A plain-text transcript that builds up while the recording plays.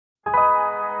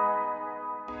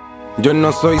Yo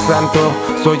no soy santo,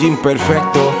 soy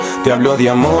imperfecto. Te hablo de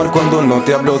amor cuando no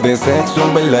te hablo de sexo.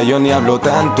 En verdad yo ni hablo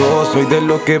tanto, soy de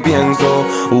lo que pienso.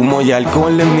 Humo y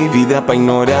alcohol en mi vida pa'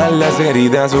 ignorar las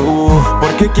heridas.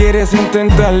 ¿Por qué quieres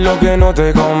intentar lo que no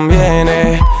te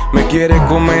conviene? Me quieres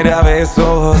comer a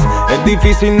besos. Es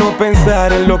difícil no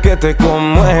pensar en lo que te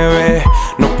conmueve.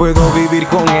 No puedo vivir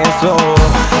con eso.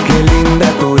 Qué linda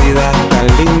tu vida, tan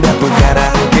linda tu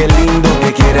cara. Qué lindo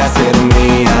que quieras ser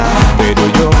mía. Pero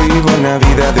yo vivo una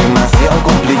vida demasiado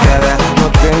complicada. No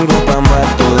tengo pa' amar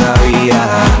todavía.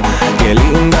 Qué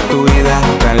linda tu vida,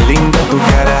 tan linda tu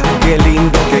cara. Qué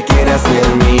lindo que quieras ser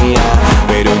mía.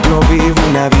 Pero yo vivo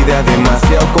una vida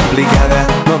demasiado complicada.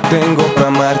 No tengo pa'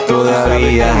 amar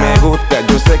todavía. Me gusta,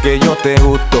 yo sé que yo te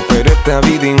gusto, pero esta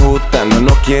vida injusta no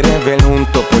nos quiere ver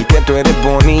juntos. Porque tú eres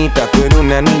bonita, tú eres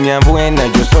una niña buena.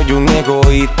 Yo soy un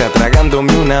egoísta,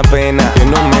 tragándome una pena que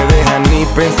no me deja ni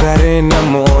pensar en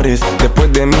amores.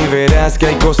 Después de mí verás que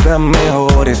hay cosas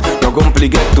mejores. No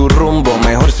compliques tu rumbo,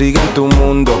 mejor sigue en tu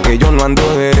mundo. Que yo no ando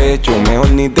derecho,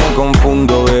 mejor ni te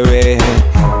confundo, bebé.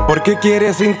 ¿Por qué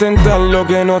quieres intentar lo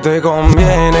que no te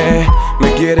conviene?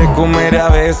 Me quieres comer a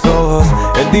besos.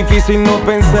 Es difícil no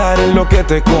pensar en lo que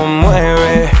te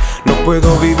conmueve. No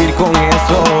puedo vivir con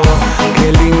eso.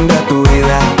 Qué linda tu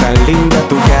vida, tan linda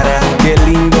tu cara. Qué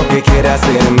lindo que quieras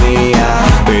ser mía.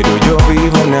 Pero yo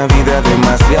vivo una vida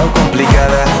demasiado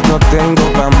complicada. No tengo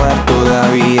pa' amar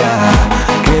todavía.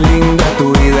 Qué linda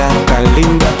tu vida, tan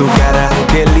linda tu cara.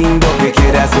 Qué lindo que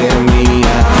quieras ser mía.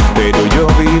 Pero yo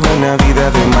vivo una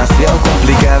vida demasiado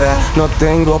complicada. No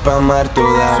tengo pa' amar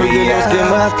todavía. Soy de los que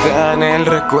matan el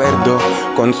recuerdo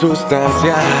con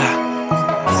sustancia,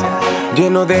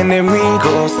 lleno de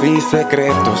enemigos y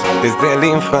secretos desde la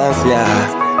infancia.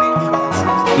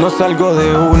 No salgo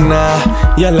de una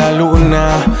y a la luna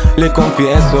le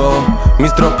confieso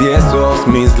mis tropiezos,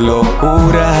 mis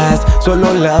locuras.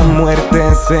 Solo la muerte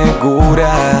es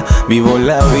segura. Vivo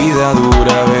la vida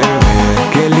dura,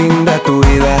 bebé. Qué linda tu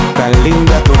vida, tan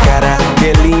linda tu cara.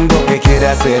 Qué lindo que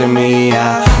quieras ser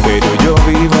mía. Pero yo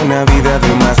vivo una vida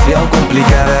demasiado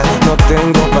complicada. No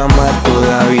tengo pa' amar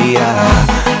todavía.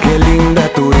 Qué linda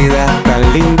tu vida,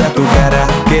 tan linda tu cara.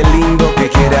 Qué lindo que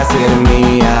quieras ser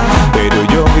mía. Pero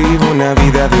yo vivo una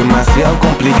vida demasiado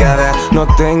complicada. No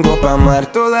tengo pa' amar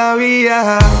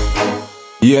todavía.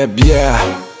 Yeah, yeah.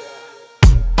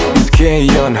 Es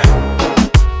Keyon,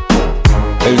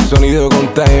 el sonido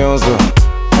contagioso.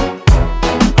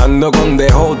 Ando con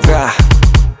DJ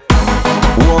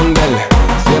Wonder,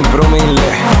 siempre humilde.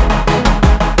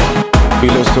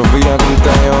 Filosofía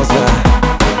contagiosa.